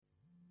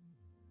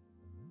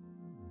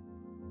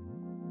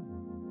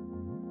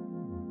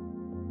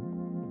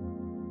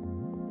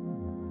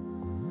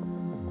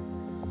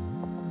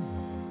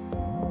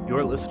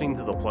You're listening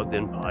to the Plugged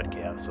In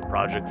Podcast, a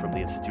project from the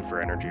Institute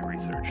for Energy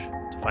Research.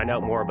 To find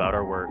out more about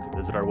our work,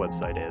 visit our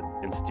website at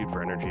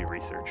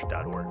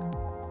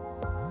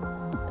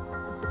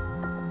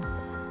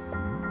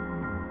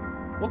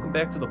instituteforenergyresearch.org. Welcome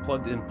back to the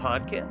Plugged In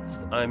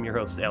Podcast. I'm your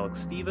host, Alex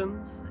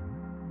Stevens.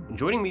 And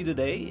joining me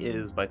today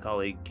is my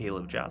colleague,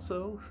 Caleb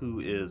Jasso, who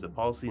is a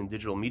Policy and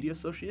Digital Media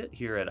Associate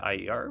here at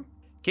IER.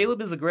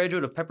 Caleb is a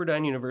graduate of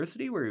Pepperdine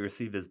University, where he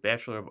received his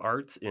Bachelor of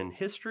Arts in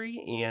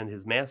History and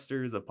his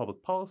Master's of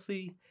Public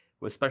Policy,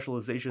 with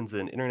specializations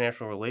in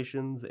international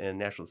relations and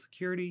national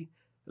security,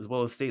 as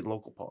well as state and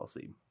local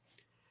policy.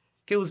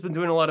 Caleb's been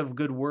doing a lot of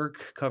good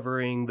work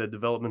covering the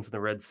developments in the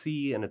Red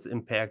Sea and its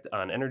impact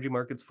on energy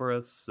markets for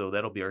us, so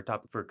that'll be our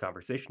topic for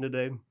conversation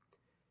today.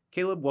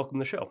 Caleb, welcome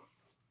to the show.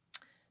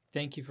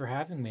 Thank you for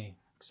having me.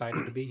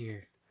 Excited to be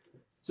here.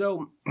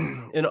 So,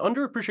 an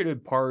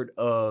underappreciated part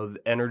of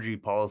energy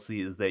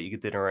policy is that you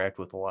get to interact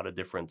with a lot of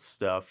different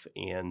stuff,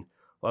 and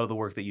a lot of the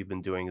work that you've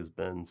been doing has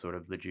been sort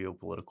of the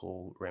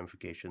geopolitical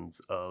ramifications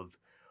of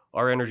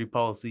our energy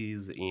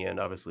policies and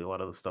obviously a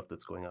lot of the stuff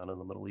that's going on in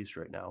the Middle East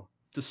right now.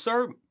 To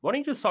start, why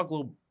don't you just talk a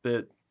little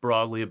bit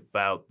broadly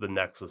about the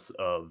nexus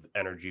of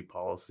energy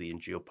policy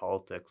and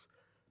geopolitics,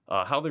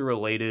 how they're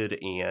related,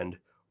 and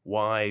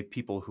why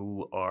people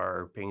who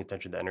are paying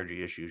attention to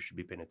energy issues should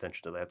be paying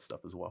attention to that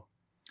stuff as well.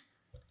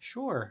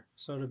 Sure.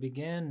 So to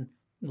begin,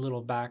 a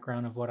little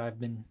background of what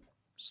I've been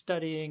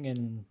studying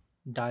and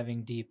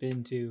diving deep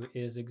into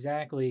is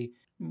exactly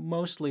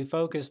mostly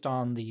focused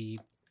on the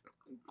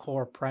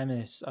core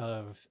premise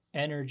of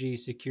energy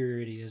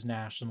security is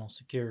national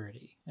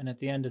security. And at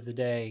the end of the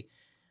day,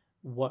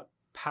 what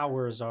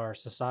powers our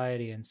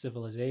society and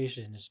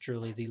civilization is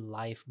truly the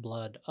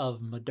lifeblood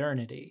of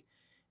modernity.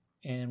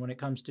 And when it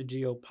comes to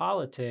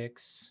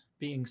geopolitics,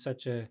 being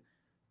such a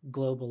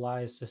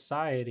globalized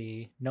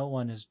society, no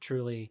one is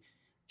truly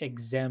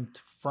exempt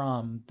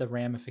from the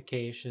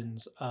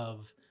ramifications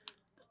of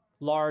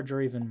large or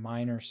even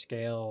minor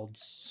scaled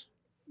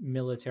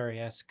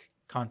military-esque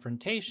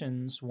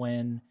confrontations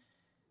when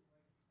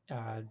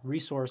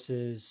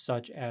resources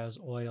such as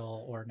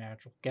oil or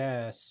natural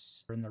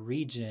gas are in the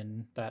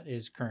region that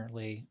is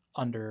currently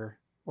under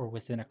or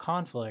within a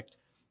conflict.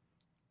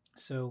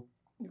 So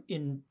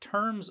in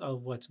terms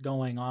of what's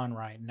going on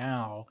right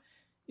now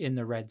in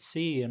the Red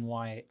Sea and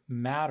why it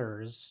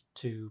matters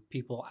to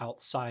people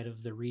outside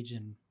of the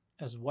region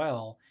as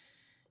well,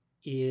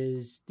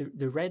 is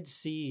the Red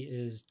Sea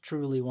is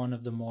truly one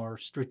of the more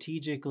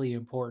strategically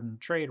important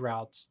trade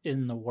routes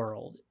in the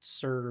world. It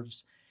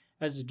serves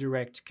as a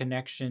direct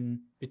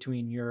connection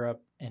between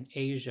Europe and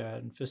Asia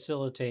and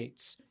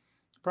facilitates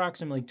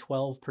approximately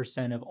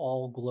 12% of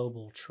all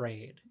global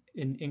trade,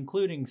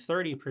 including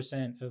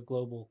 30% of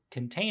global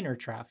container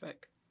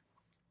traffic,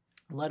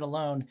 let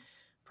alone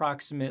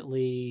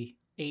approximately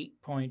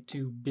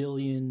 8.2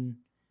 million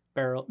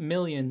barrels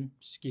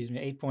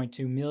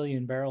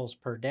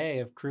per day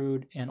of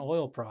crude and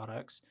oil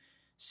products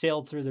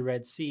sailed through the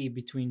Red Sea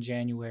between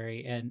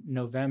January and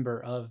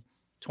November of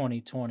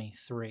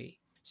 2023.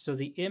 So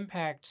the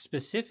impact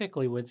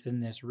specifically within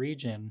this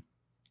region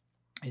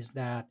is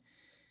that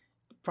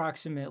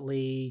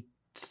approximately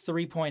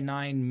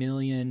 3.9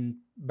 million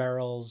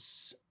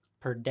barrels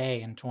per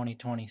day in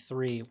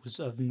 2023 was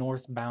of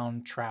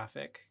northbound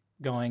traffic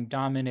going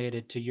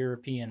dominated to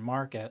European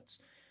markets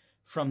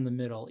from the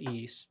Middle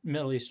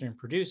Eastern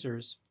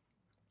producers.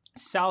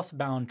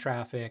 Southbound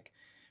traffic,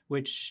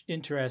 which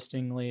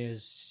interestingly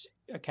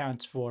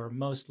accounts for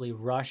mostly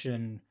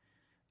Russian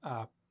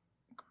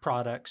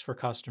products for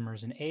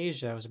customers in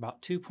Asia, was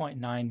about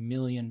 2.9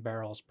 million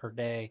barrels per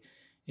day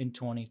in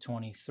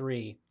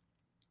 2023.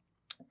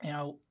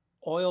 Now,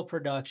 oil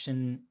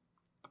production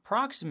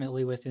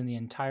approximately within the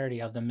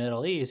entirety of the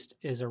Middle East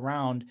is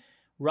around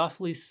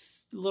roughly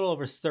a little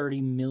over 30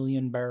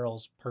 million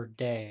barrels per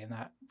day, and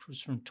that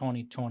was from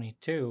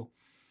 2022.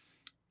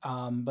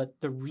 But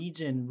the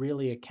region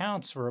really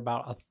accounts for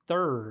about a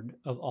third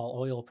of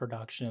all oil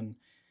production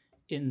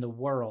in the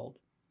world.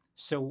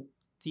 So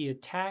the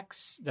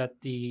attacks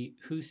that the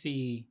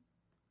Houthi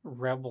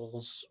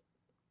rebels,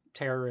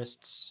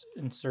 terrorists,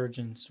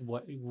 insurgents,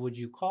 what would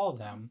you call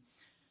them,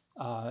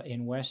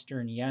 in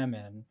Western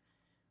Yemen,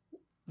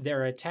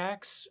 their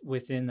attacks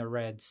within the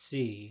Red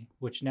Sea,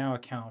 which now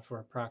account for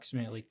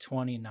approximately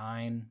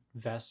 29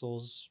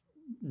 vessels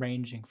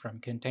ranging from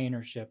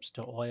container ships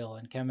to oil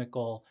and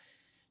chemical,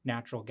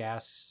 natural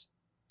gas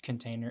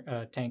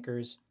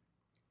tankers.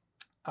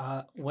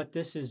 What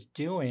this is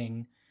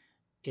doing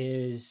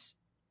is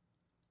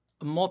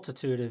a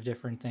multitude of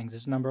different things.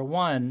 It's number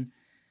one,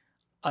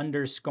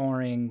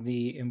 underscoring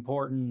the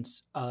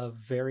importance of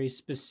very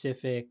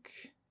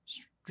specific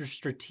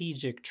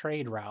strategic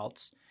trade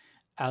routes,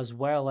 as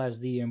well as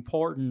the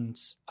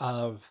importance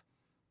of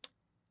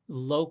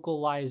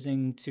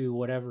localizing to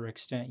whatever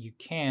extent you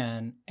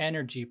can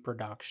energy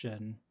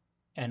production.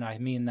 And I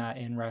mean that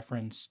in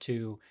reference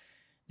to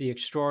the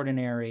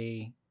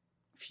extraordinary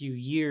few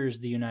years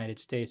the United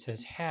States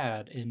has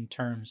had in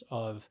terms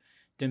of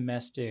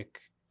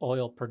domestic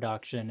oil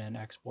production and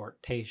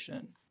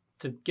exportation.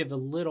 to give a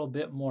little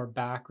bit more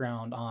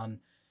background on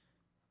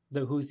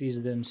the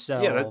Houthis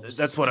themselves. Yeah,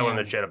 that's what I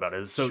wanted to chat about.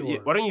 Is so.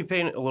 Sure. Why don't you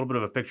paint a little bit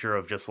of a picture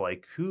of just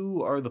like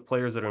who are the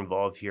players that are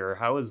involved here?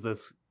 How is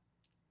this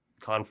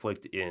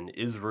conflict in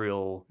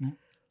Israel?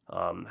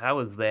 How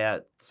has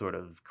that sort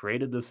of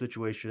created this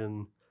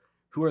situation?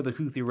 Who are the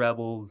Houthi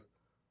rebels?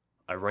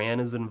 Iran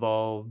is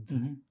involved.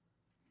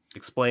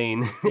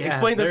 Explain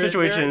explain the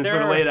situation and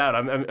sort of lay it out.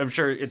 I'm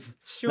sure it's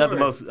not the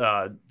most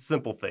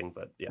simple thing,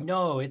 but yeah.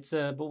 No, it's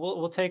but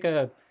we'll take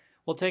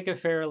a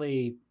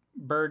fairly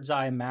bird's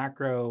eye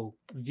macro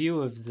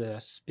view of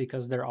this,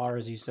 because there are,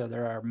 as you said,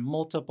 there are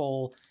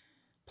multiple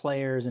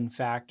players and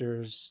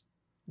factors,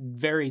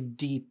 very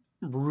deep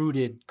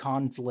rooted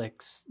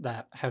conflicts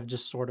that have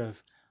just sort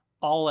of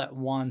all at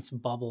once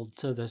bubbled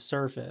to the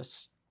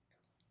surface.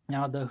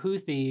 Now, the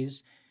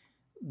Houthis,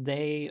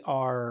 they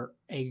are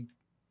a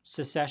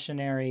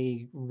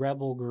secessionary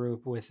rebel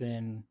group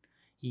within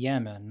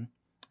Yemen.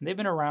 They've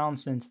been around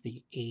since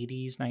the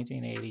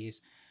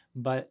 1980s,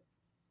 but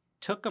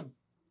took a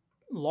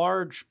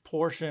large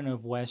portion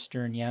of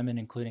Western Yemen,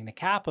 including the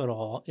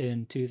capital,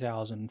 in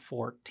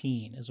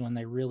 2014 is when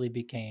they really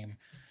became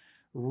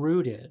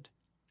rooted.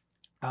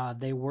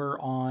 They were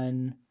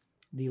on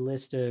the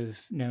list of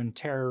known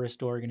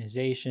terrorist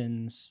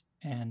organizations,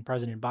 and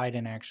President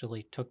Biden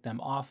actually took them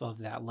off of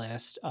that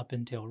list up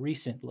until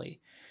recently.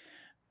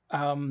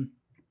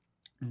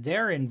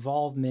 Their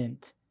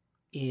involvement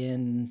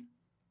in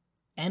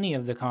any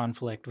of the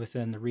conflict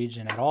within the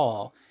region at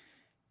all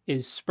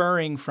is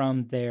spurring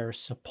from their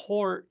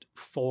support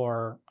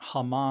for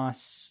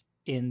Hamas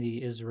in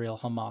the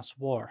Israel-Hamas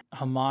war.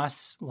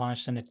 Hamas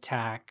launched an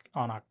attack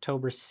on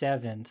October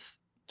 7th,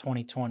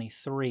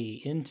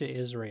 2023 into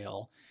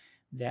Israel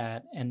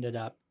that ended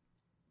up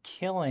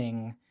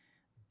killing,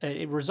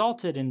 it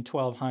resulted in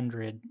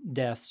 1,200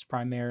 deaths,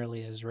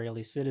 primarily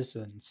Israeli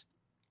citizens.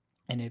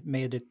 And it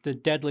made it the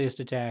deadliest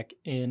attack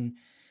in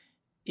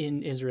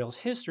Israel's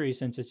history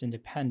since its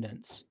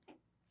independence.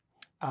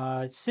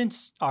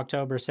 Since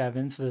October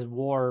 7th, the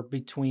war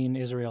between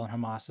Israel and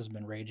Hamas has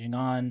been raging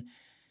on.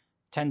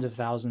 Tens of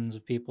thousands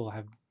of people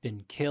have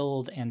been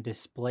killed and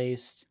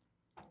displaced.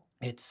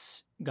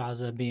 It's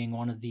Gaza being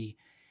one of the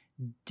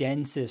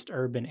densest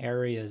urban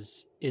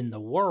areas in the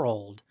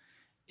world.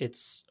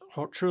 It's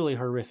truly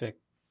horrific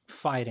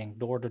fighting,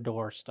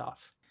 door-to-door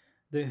stuff.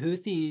 The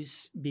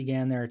Houthis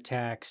began their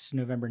attacks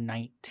November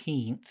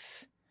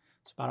 19th.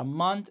 It's about a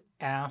month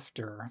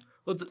after.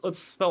 Let's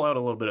spell out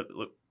a little bit.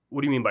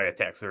 What do you mean by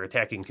attacks? They're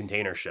attacking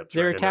container ships.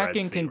 They're right,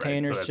 attacking in the Red Sea,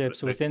 container right?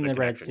 ships within the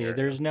Red Sea. Here,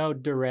 There's no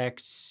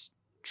direct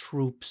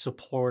troop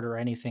support or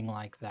anything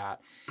like that.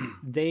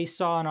 They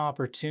saw an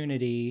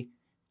opportunity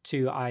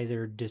to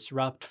either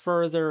disrupt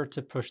further,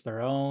 to push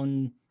their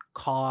own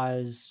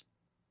cause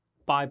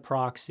by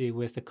proxy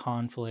with the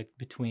conflict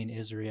between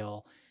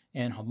Israel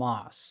and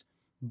Hamas.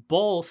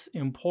 Both,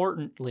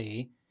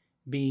 importantly,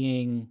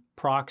 being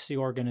proxy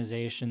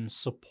organizations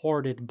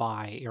supported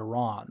by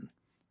Iran.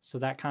 So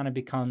that kind of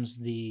becomes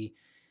the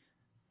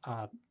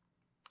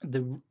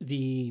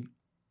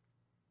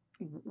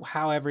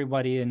how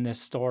everybody in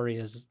this story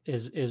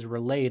is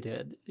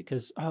related,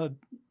 because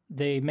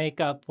they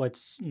make up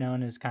what's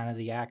known as kind of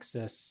the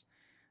axis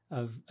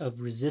of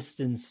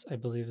resistance, I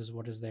believe is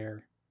what is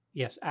there.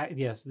 Yes,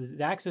 the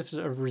axis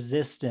of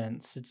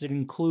resistance. It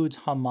includes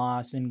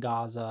Hamas in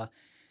Gaza,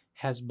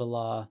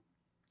 Hezbollah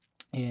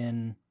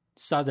in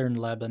southern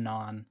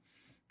Lebanon.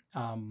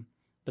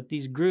 But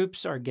these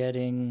groups are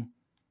getting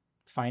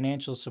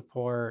financial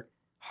support,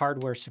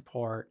 hardware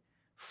support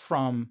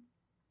from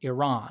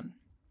Iran.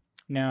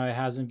 Now, it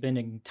hasn't been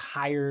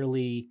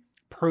entirely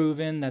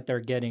proven that they're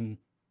getting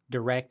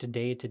direct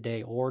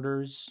day-to-day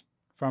orders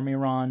from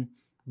Iran,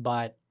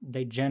 but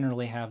they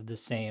generally have the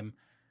same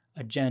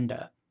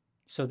agenda.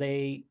 So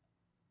they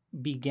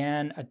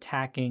began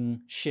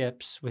attacking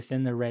ships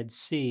within the Red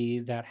Sea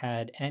that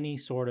had any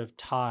sort of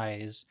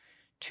ties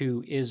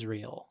to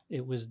Israel.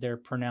 It was their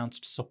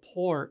pronounced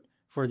support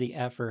for the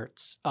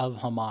efforts of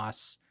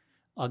Hamas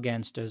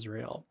against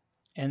Israel.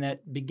 And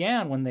that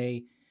began when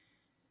they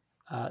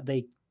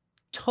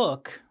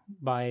took,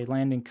 by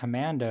landing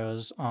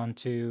commandos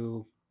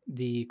onto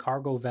the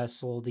cargo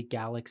vessel, the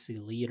Galaxy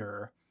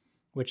Leader,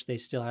 which they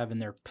still have in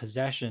their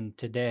possession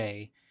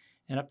today.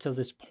 And up to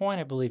this point,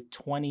 I believe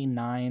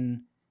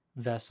 29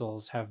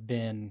 vessels have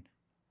been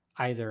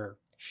either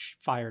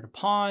fired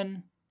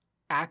upon,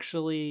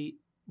 actually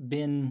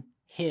been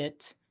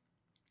hit,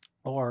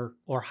 or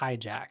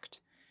hijacked.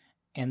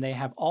 And they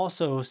have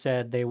also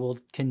said they will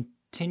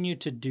continue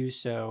to do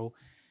so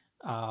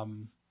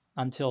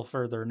until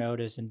further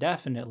notice,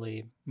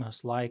 indefinitely,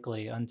 most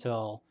likely,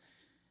 until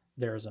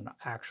there's an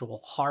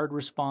actual hard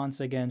response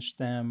against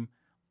them,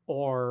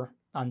 or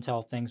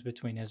until things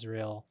between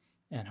Israel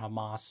and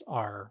Hamas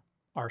are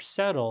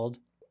settled.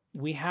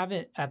 We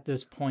haven't at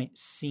this point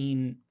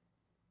seen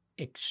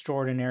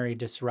extraordinary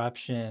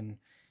disruption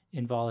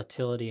in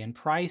volatility and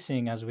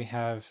pricing as we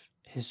have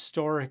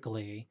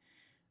historically,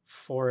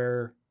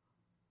 for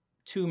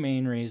two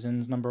main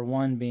reasons. Number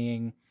one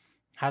being,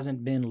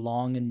 hasn't been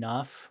long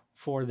enough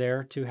for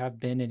there to have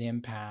been an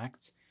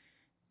impact.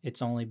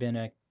 It's only been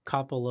a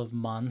couple of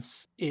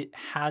months. It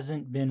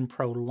hasn't been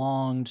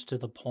prolonged to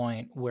the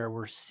point where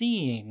we're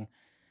seeing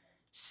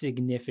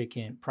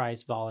significant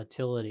price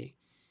volatility.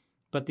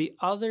 But the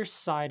other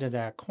side of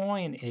that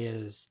coin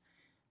is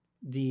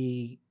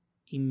the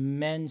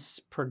immense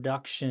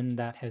production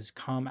that has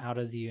come out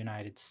of the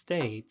United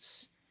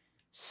States,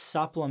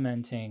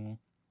 supplementing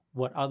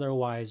what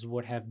otherwise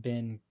would have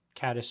been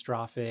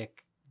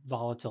catastrophic,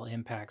 volatile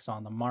impacts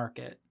on the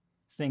market.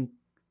 Think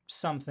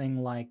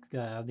something like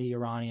the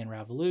Iranian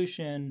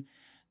Revolution,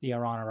 the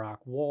Iran-Iraq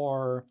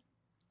War,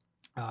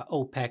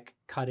 OPEC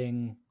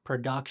cutting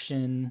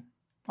production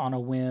on a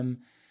whim.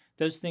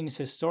 Those things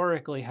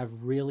historically have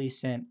really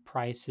sent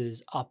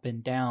prices up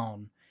and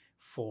down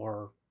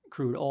for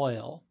crude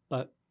oil.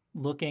 But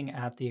looking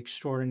at the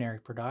extraordinary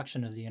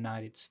production of the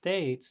United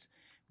States,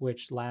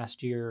 which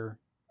last year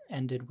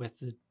ended with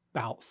the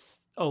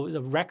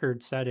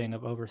record setting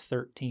of over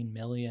 13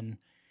 million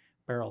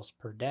barrels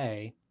per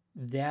day,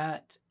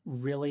 that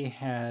really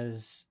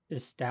has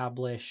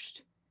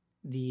established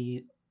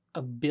the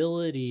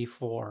ability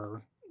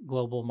for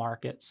global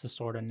markets to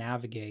sort of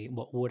navigate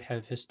what would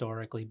have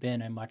historically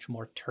been a much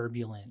more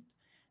turbulent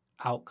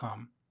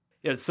outcome.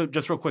 Yeah, so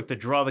just real quick to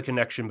draw the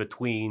connection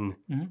between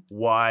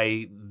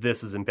why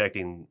this is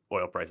impacting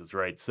oil prices,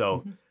 right?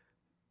 So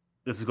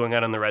this is going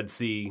on in the Red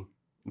Sea,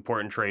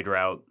 important trade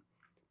route.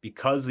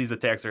 Because these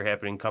attacks are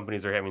happening,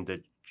 companies are having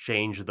to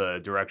change the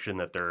direction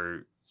that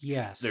their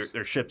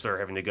ships are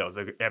having to go.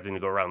 They're having to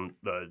go around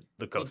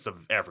the coast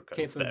of Africa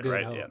Cape instead, of Good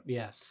right? Hope. Yeah.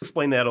 Yes.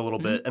 Explain that a little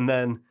bit. And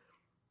then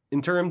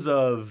in terms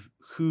of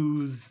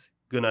who's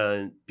going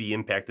to be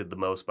impacted the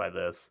most by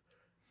this,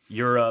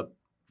 Europe,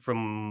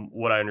 from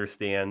what I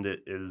understand,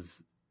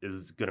 is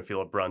going to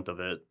feel a brunt of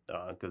it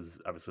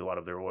because obviously a lot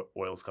of their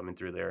oil is coming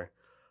through there.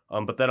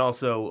 But then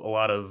also a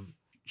lot of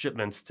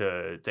shipments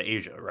to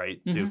Asia,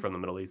 right, too, from the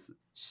Middle East.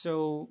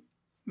 So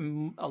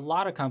a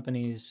lot of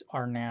companies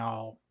are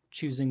now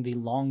choosing the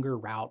longer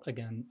route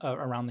again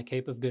around the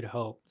Cape of Good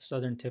Hope, the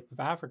southern tip of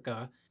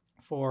Africa,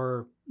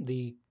 for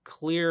the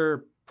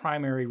clear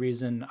primary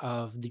reason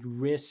of the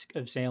risk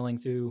of sailing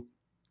through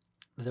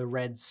the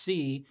Red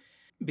Sea,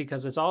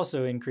 because it's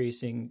also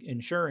increasing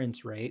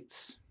insurance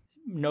rates.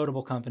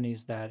 Notable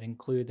companies that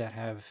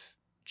have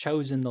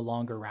chosen the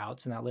longer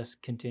routes, and that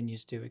list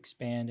continues to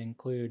expand,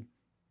 include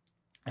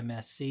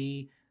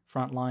MSC,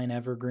 Frontline,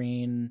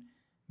 Evergreen,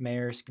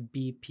 Maersk,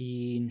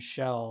 BP, and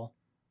Shell,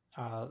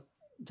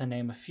 to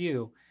name a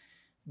few.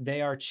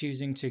 They are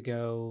choosing to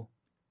go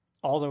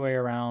all the way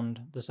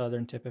around the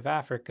southern tip of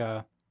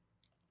Africa.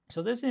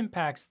 So this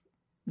impacts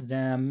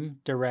them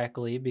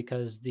directly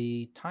because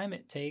the time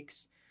it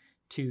takes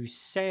to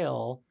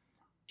sail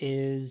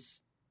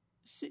it's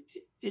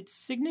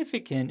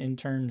significant in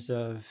terms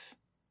of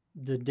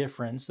the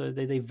difference. So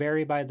they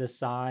vary by the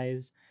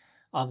size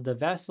of the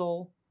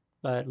vessel,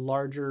 but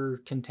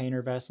larger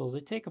container vessels, they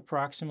take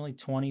approximately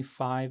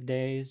 25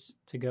 days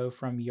to go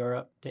from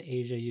Europe to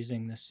Asia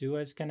using the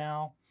Suez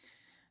Canal,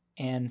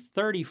 and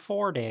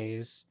 34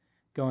 days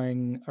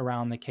going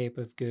around the Cape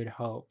of Good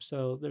Hope.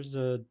 So there's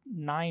a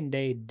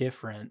 9-day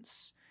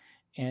difference,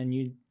 and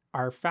you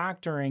are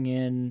factoring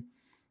in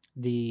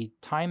the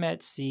time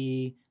at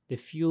sea, the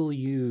fuel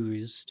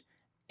used,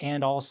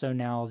 and also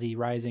now the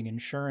rising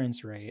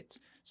insurance rates.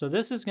 So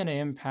this is going to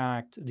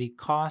impact the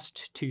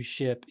cost to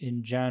ship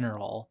in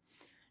general,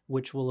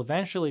 which will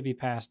eventually be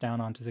passed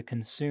down onto the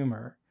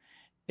consumer.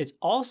 It's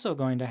also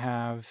going to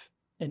have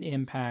an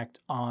impact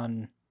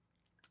on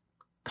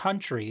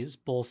countries,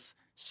 both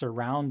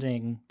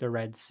surrounding the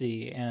Red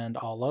Sea and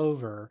all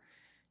over.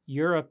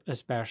 Europe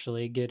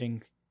especially,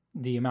 getting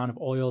the amount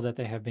of oil that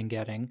they have been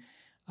getting.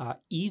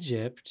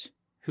 Egypt,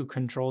 who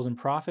controls and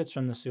profits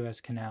from the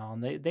Suez Canal,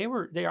 and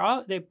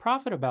they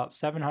profit about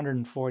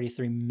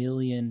 $743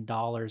 million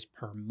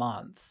per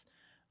month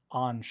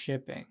on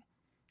shipping.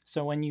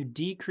 So when you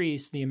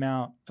decrease the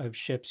amount of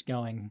ships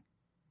going,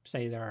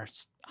 say there are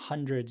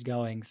hundreds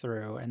going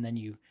through, and then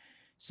you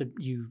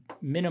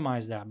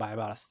minimize that by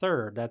about a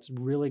third, that's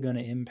really going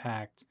to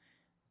impact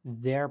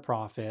their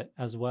profit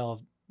as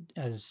well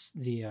as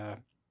the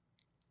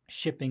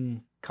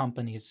shipping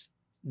companies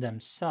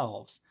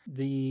themselves.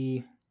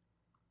 The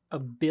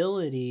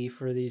ability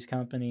for these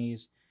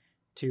companies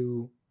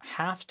to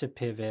have to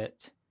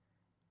pivot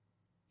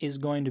is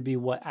going to be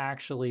what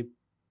actually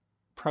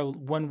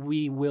when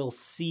we will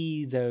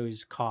see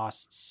those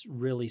costs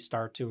really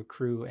start to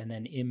accrue and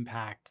then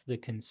impact the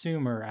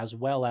consumer as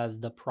well as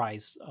the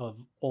price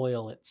of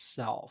oil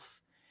itself.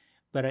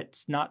 But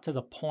it's not to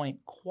the point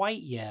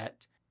quite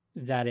yet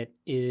that it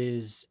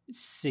is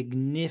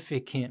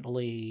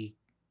significantly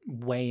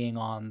weighing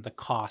on the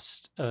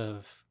cost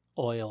of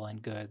oil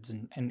and goods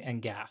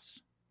and gas.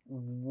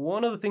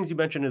 One of the things you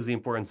mentioned is the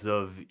importance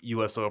of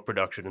U.S. oil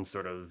production and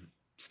sort of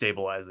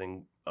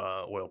stabilizing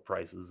oil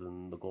prices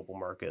in the global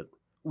market.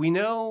 We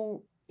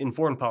know in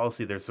foreign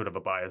policy there's sort of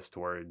a bias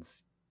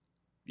towards,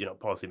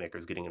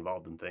 policymakers getting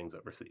involved in things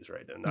overseas,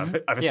 right?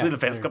 And obviously the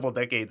past couple of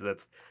decades,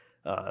 that's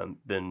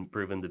been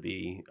proven to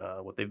be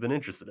what they've been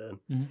interested in.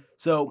 Mm-hmm.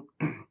 So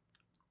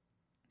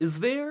is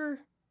there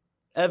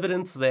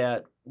evidence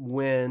that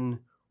when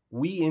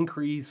we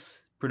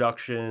increase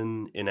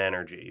production in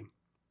energy,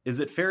 is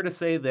it fair to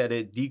say that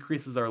it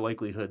decreases our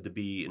likelihood to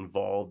be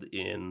involved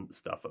in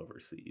stuff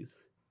overseas?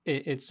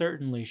 It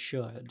certainly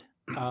should.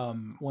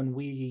 When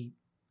we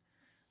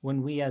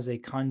as a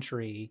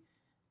country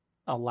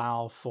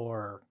allow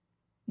for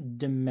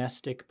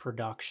domestic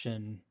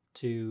production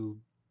to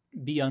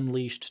be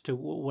unleashed to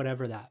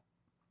whatever that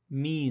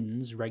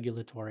means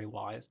regulatory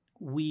wise,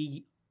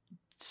 we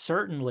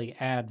certainly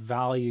add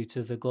value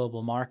to the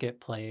global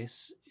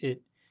marketplace.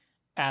 It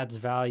adds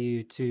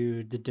value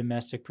to the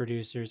domestic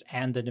producers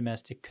and the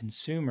domestic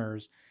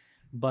consumers,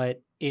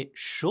 but it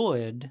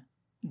should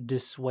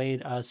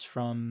dissuade us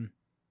from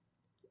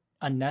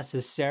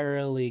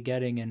unnecessarily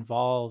getting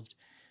involved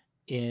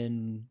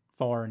in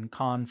foreign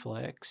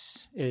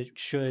conflicts. It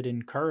should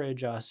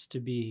encourage us to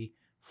be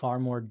far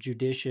more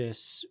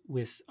judicious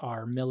with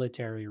our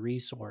military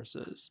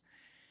resources.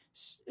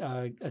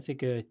 I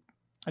think a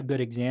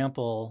good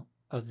example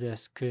of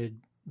this could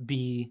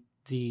be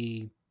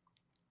the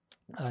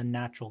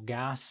natural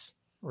gas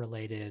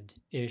related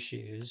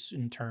issues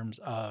in terms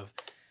of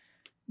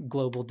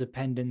global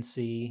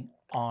dependency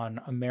on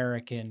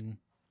American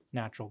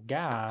natural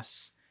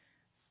gas.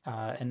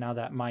 And now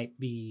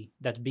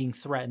that's being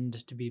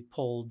threatened to be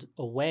pulled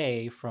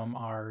away from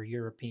our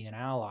European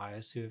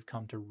allies who have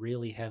come to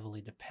really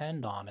heavily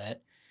depend on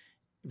it,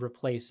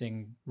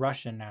 replacing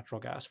Russian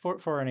natural gas.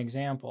 For an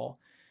example,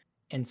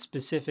 and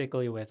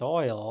specifically with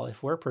oil,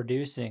 if we're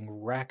producing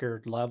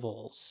record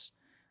levels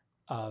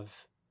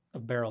of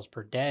barrels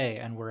per day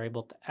and we're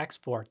able to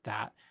export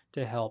that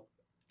to help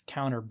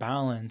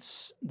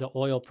counterbalance the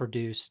oil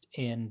produced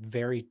in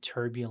very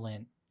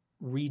turbulent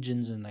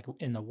regions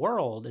in the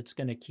world, it's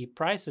going to keep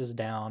prices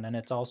down, and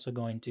it's also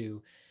going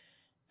to,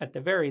 at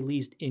the very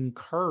least,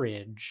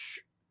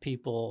 encourage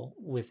people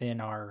within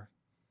our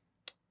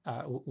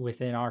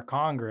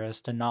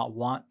Congress to not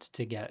want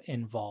to get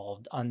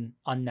involved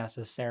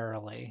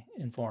unnecessarily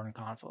in foreign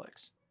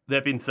conflicts.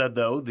 That being said,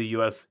 though, the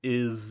U.S.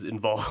 is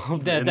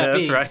involved in that this,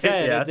 being right?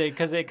 said,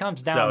 because it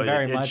comes down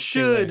very much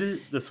should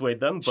to dissuade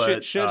them,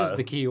 but should is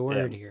the key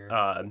word here.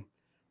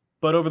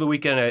 But over the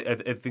weekend,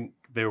 I think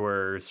there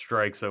were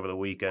strikes over the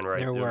weekend,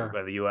 right? There were.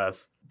 By the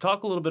U.S.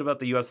 Talk a little bit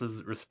about the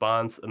U.S.'s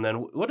response, and then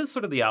what is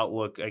sort of the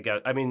outlook, I guess?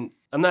 I mean,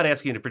 I'm not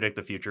asking you to predict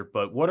the future,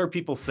 but what are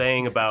people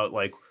saying about,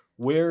 like,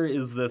 where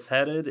is this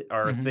headed?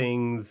 Are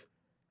things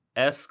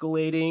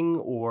escalating,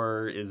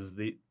 or is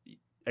the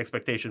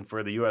expectation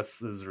for the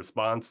U.S.'s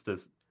response to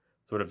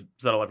sort of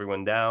settle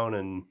everyone down?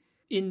 And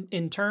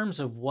in terms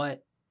of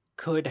what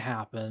could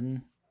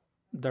happen,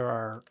 there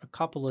are a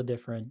couple of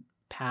different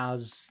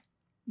paths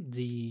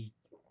the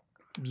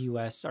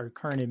U.S., our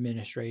current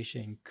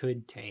administration,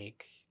 could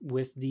take.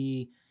 With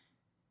the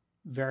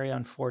very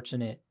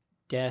unfortunate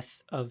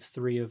death of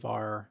 3 of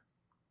our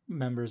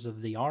members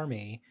of the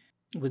Army,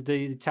 with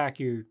the attack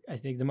I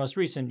think the most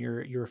recent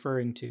you're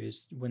referring to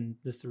is when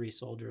the 3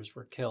 soldiers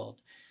were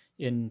killed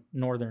in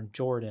northern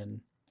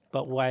Jordan.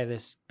 But why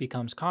this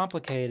becomes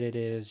complicated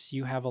is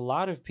you have a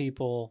lot of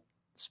people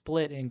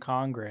split in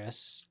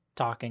Congress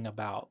talking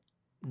about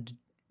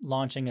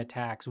launching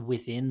attacks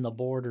within the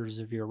borders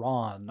of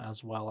Iran,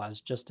 as well as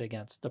just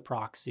against the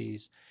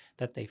proxies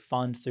that they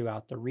fund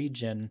throughout the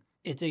region.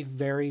 It's a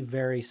very,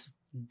 very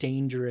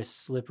dangerous,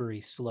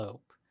 slippery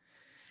slope.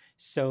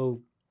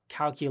 So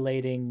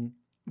calculating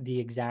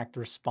the exact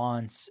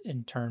response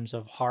in terms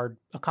of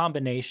a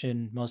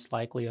combination, most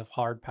likely, of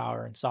hard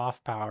power and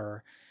soft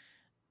power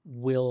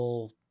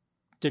will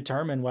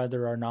determine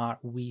whether or not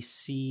we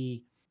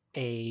see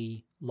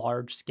a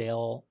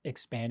large-scale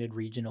expanded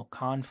regional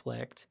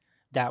conflict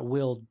that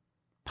will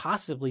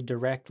possibly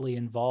directly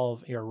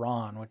involve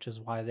Iran, which is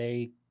why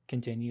they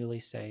continually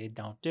say,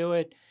 don't do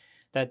it.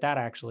 That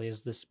actually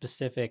is the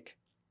specific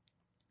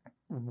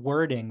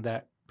wording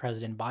that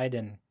President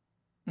Biden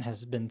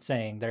has been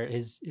saying.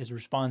 His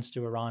response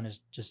to Iran is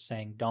just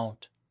saying,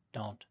 don't.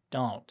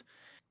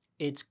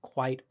 It's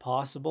quite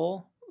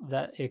possible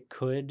that it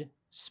could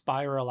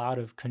spiral out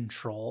of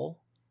control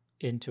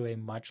into a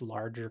much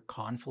larger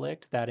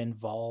conflict that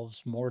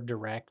involves more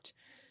direct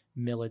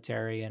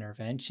military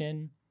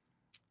intervention,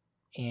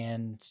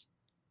 and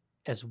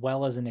as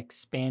well as an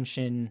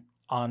expansion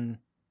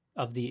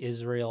of the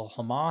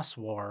Israel-Hamas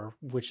war,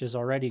 which is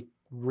already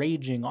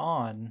raging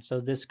on.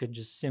 So this could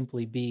just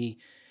simply be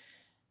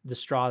the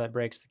straw that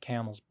breaks the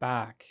camel's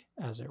back,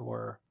 as it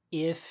were.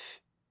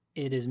 If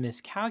it is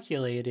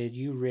miscalculated,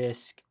 you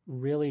risk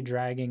really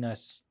dragging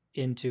us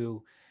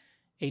into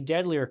a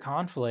deadlier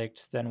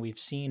conflict than we've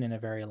seen in a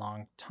very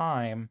long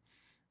time,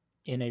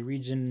 in a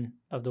region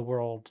of the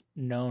world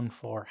known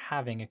for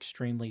having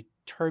extremely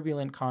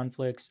turbulent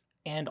conflicts,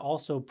 and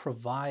also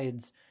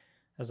provides,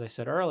 as I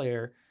said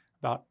earlier,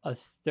 about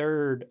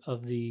 1/3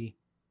 of the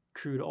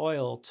crude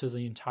oil to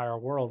the entire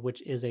world,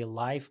 which is a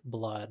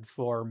lifeblood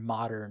for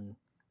modern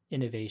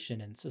innovation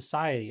in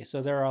society.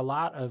 So there are a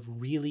lot of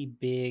really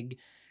big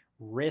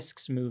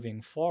risks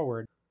moving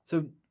forward.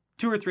 so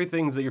two or three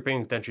things that you're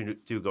paying attention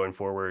to going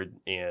forward,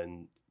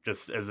 and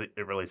just as it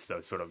relates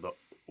to sort of the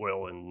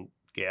oil and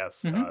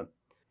gas,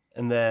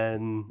 and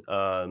then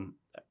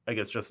I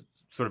guess just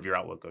sort of your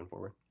outlook going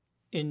forward.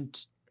 And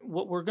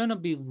what we're going to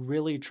be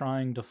really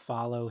trying to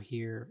follow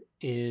here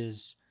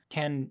is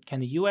can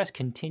the U.S.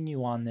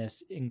 continue on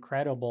this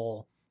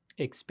incredible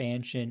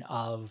expansion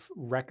of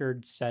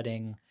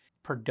record-setting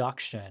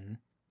production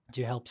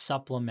to help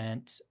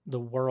supplement the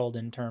world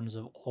in terms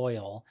of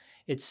oil?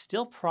 It's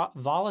still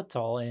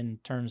volatile in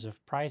terms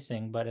of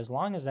pricing, but as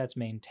long as that's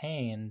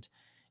maintained,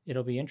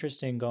 it'll be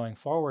interesting going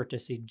forward to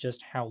see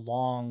just how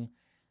long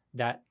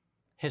that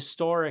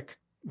historic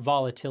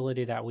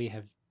volatility that we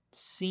have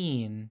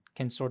seen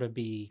can sort of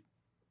be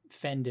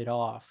fended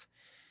off.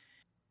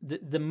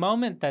 The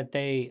moment that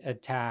they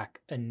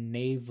attack a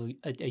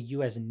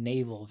U.S.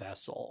 naval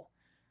vessel,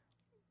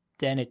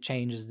 then it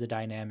changes the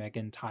dynamic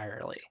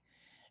entirely.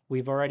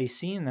 We've already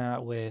seen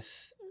that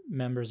with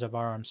members of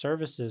our armed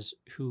services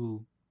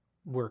who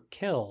were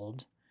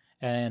killed,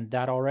 and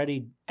that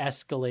already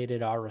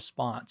escalated our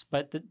response.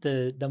 But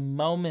the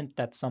moment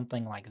that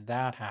something like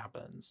that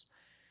happens,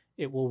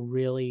 it will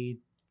really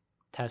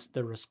test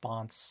the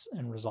response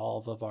and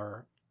resolve of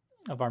our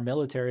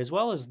military, as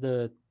well as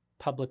the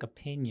public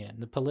opinion,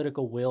 the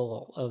political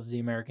will of the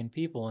American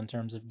people in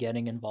terms of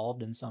getting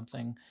involved in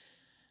something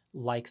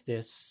like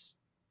this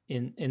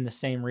in the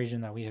same region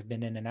that we have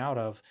been in and out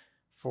of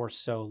for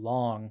so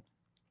long.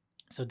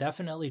 So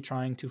definitely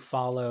trying to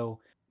follow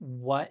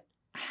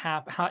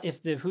how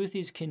if the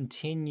Houthis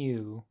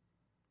continue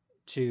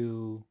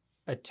to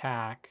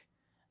attack,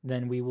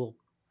 then we will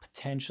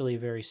potentially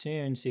very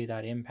soon see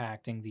that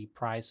impacting the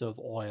price of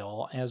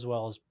oil as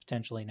well as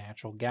potentially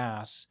natural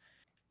gas.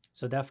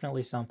 So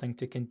definitely something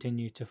to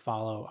continue to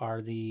follow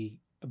are the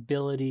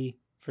ability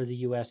for the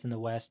U.S. and the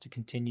West to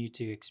continue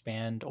to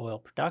expand oil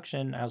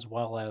production, as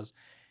well as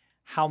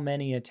how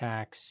many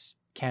attacks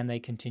can they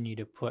continue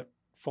to put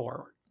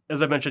forward.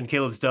 As I mentioned,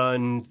 Caleb's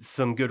done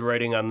some good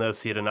writing on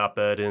this. He had an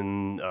op-ed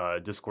in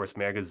Discourse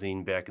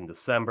Magazine back in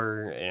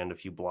December and a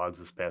few blogs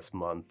this past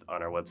month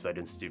on our website,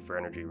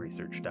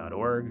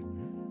 instituteforenergyresearch.org.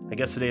 My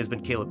guest today has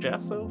been Caleb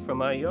Jasso from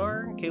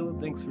IER. Caleb,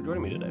 thanks for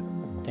joining me today.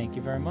 Thank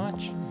you very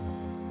much.